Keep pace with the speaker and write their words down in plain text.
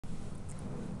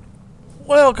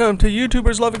Welcome to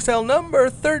YouTubers Love Excel number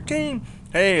 13.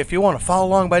 Hey, if you want to follow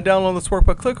along by downloading this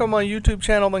workbook, click on my YouTube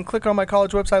channel, then click on my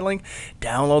college website link.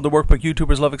 Download the workbook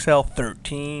YouTubers Love Excel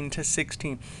 13 to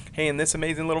 16. Hey, in this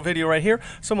amazing little video right here,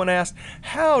 someone asked,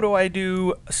 how do I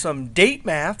do some date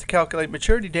math to calculate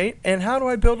maturity date, and how do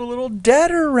I build a little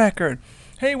debtor record?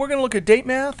 Hey, we're going to look at date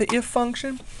math, the if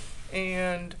function,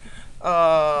 and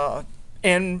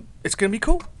it's going to be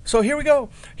cool. So here we go.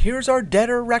 Here's our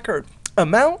debtor record.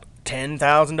 Amount,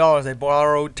 $10,000. They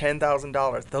borrowed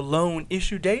 $10,000. The loan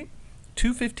issue date,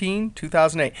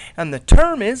 2/15/2008. And the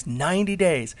term is 90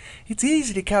 days. It's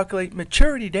easy to calculate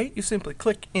maturity date. You simply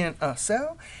click in a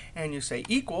cell and you say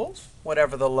equals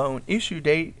whatever the loan issue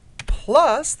date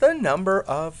plus the number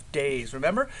of days.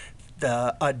 Remember,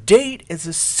 a date is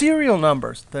a serial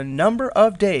number, the number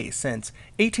of days since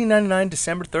 1899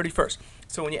 December 31st.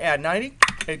 So when you add 90,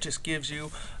 it just gives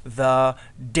you the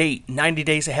date 90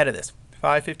 days ahead of this.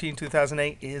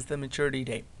 5/15/2008 is the maturity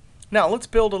date. Now let's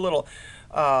build a little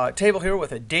table here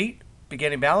with a date,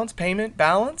 beginning balance, payment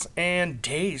balance, and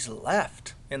days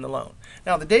left in the loan.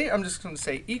 Now the date, I'm just going to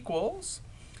say equals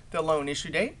the loan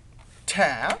issue date,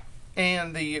 tab,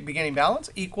 and the beginning balance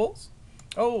equals,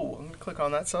 I'm going to click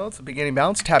on that, so it's the beginning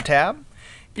balance, tab,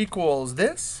 equals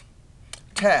this,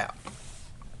 tab.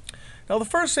 Now the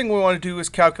first thing we want to do is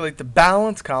calculate the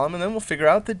balance column, and then we'll figure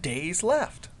out the days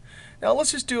left. Now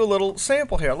let's just do a little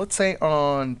sample here. Let's say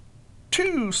on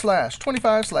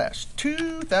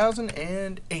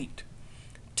 2/25/2008,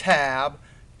 tab.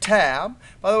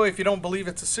 By the way, if you don't believe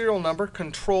it's a serial number,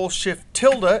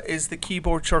 Control-Shift-tilde is the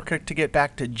keyboard shortcut to get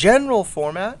back to general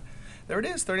format. There it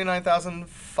is,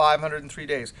 39,503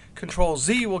 days.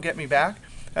 Control-Z will get me back.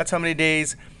 That's how many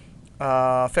days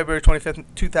February 25th,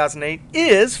 2008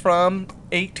 is from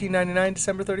 1899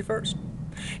 December 31st.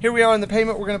 Here we are in the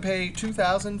payment. We're going to pay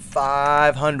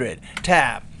 $2,500.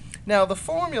 Tab. Now the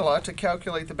formula to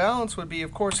calculate the balance would be,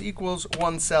 of course, equals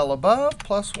one cell above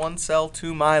plus one cell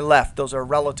to my left. Those are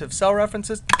relative cell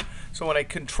references. So when I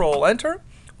Control Enter,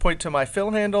 point to my fill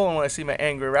handle, and when I see my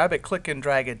angry rabbit, click and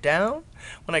drag it down.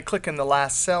 When I click in the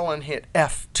last cell and hit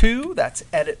F2, that's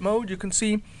edit mode, you can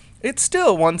see it's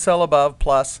still one cell above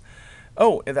plus,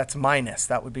 that's minus.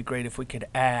 That would be great if we could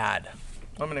add.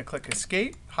 I'm going to click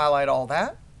Escape, highlight all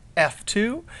that,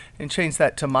 F2, and change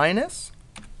that to minus,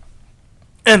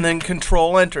 and then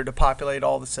Control Enter to populate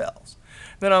all the cells.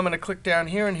 Then I'm going to click down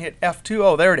here and hit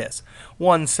F2. There it is.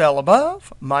 One cell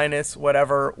above minus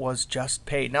whatever was just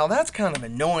paid. Now that's kind of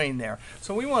annoying there.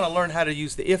 So we want to learn how to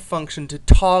use the if function to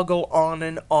toggle on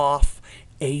and off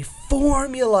a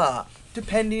formula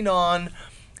depending on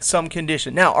some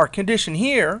condition. Now our condition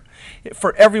here,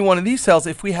 for every one of these cells,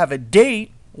 if we have a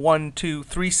date, 1, 2,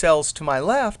 3 cells to my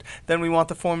left, then we want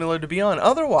the formula to be on.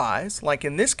 Otherwise, like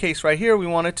in this case right here, we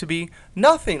want it to be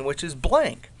nothing, which is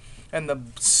blank. And the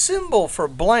symbol for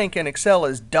blank in Excel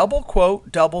is double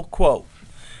quote, double quote.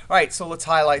 All right, so let's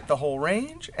highlight the whole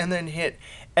range and then hit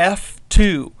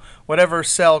F2. Whatever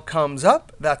cell comes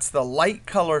up, that's the light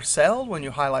color cell when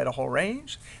you highlight a whole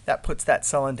range. That puts that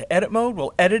cell into edit mode.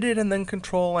 We'll edit it and then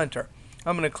Control Enter.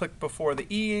 I'm going to click before the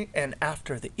E and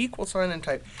after the equal sign and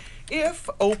type if,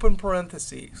 open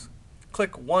parentheses,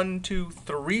 click 1, 2,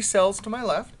 3 cells to my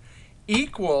left,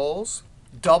 equals,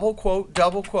 double quote,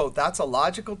 double quote. That's a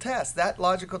logical test. That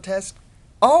logical test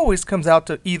always comes out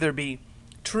to either be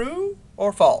true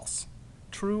or false.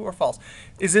 True or false.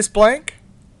 Is this blank?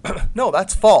 No,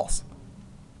 that's false.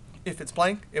 If it's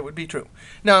blank, it would be true.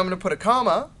 Now I'm going to put a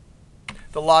comma.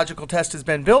 The logical test has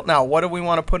been built. Now what do we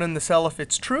want to put in the cell if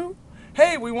it's true?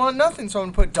 Hey, we want nothing, so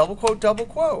I'm going to put double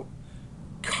quote,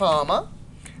 comma.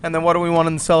 And then what do we want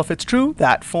in the cell if it's true?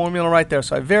 That formula right there.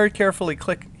 So I very carefully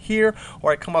click here,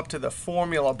 or I come up to the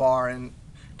formula bar and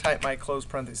type my close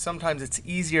parentheses. Sometimes it's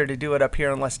easier to do it up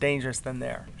here and less dangerous than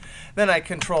there. Then I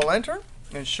Control Enter,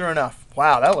 and sure enough,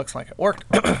 wow, that looks like it worked.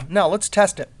 Now let's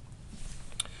test it.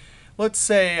 Let's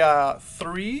say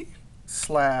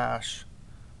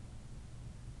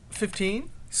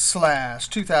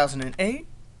 3/15/2008.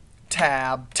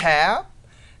 Tab,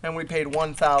 and we paid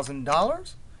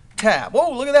 $1,000. Tab.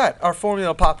 Whoa, look at that. Our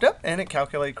formula popped up, and it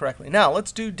calculated correctly. Now,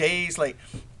 let's do days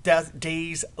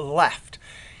left.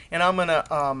 And I'm going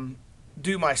to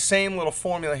do my same little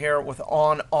formula here with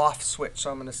on-off switch.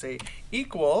 So I'm going to say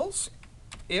equals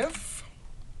if,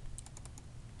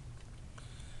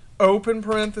 open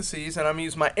parentheses, and I'm going to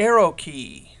use my arrow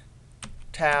key.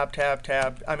 Tab,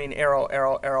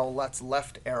 arrow, that's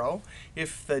left arrow.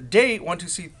 If the date, 1,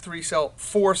 2, 3,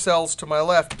 4 cells to my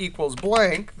left equals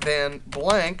blank, then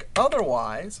blank.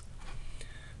 Otherwise,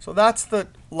 So that's the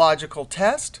logical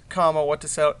test, comma, what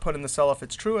to put in the cell if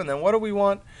it's true, and then what do we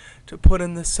want to put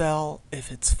in the cell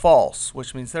if it's false,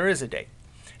 which means there is a date.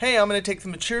 Hey, I'm going to take the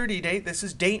maturity date. This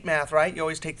is date math, right? You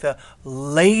always take the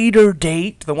later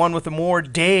date, the one with the more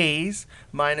days,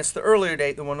 minus the earlier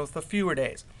date, the one with the fewer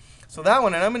days. So that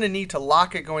one, and I'm going to need to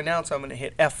lock it going down, so I'm going to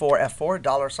hit F4,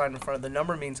 F4. $sign in front of the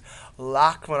number means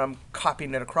lock when I'm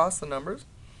copying it across the numbers.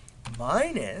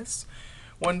 Minus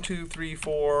 1, 2, 3,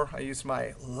 4. I use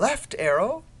my left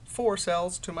arrow, 4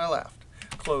 cells to my left.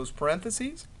 Close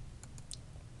parentheses.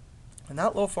 And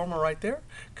that little formula right there,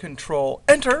 Control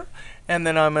Enter, and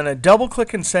then I'm going to double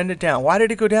click and send it down. Why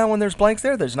did it go down when there's blanks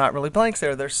there? There's not really blanks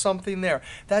there. There's something there.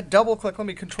 That double click, let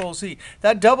me Control Z.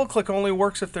 That double click only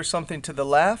works if there's something to the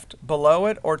left, below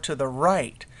it, or to the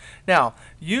right. Now,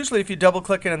 usually if you double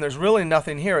click it and there's really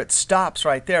nothing here, it stops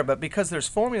right there. But because there's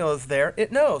formulas there,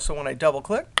 it knows. So when I double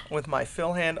click with my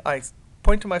fill hand, I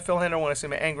point to my fill handle. When I see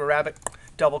my angry rabbit,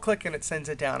 double click and it sends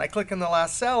it down. I click in the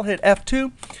last cell, hit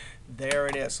F2. There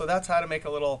it is. So that's how to make a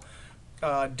little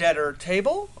deader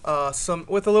table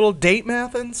with a little date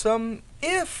math and some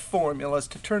if formulas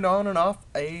to turn on and off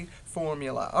a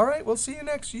formula. All right, we'll see you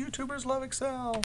next. YouTubers love Excel.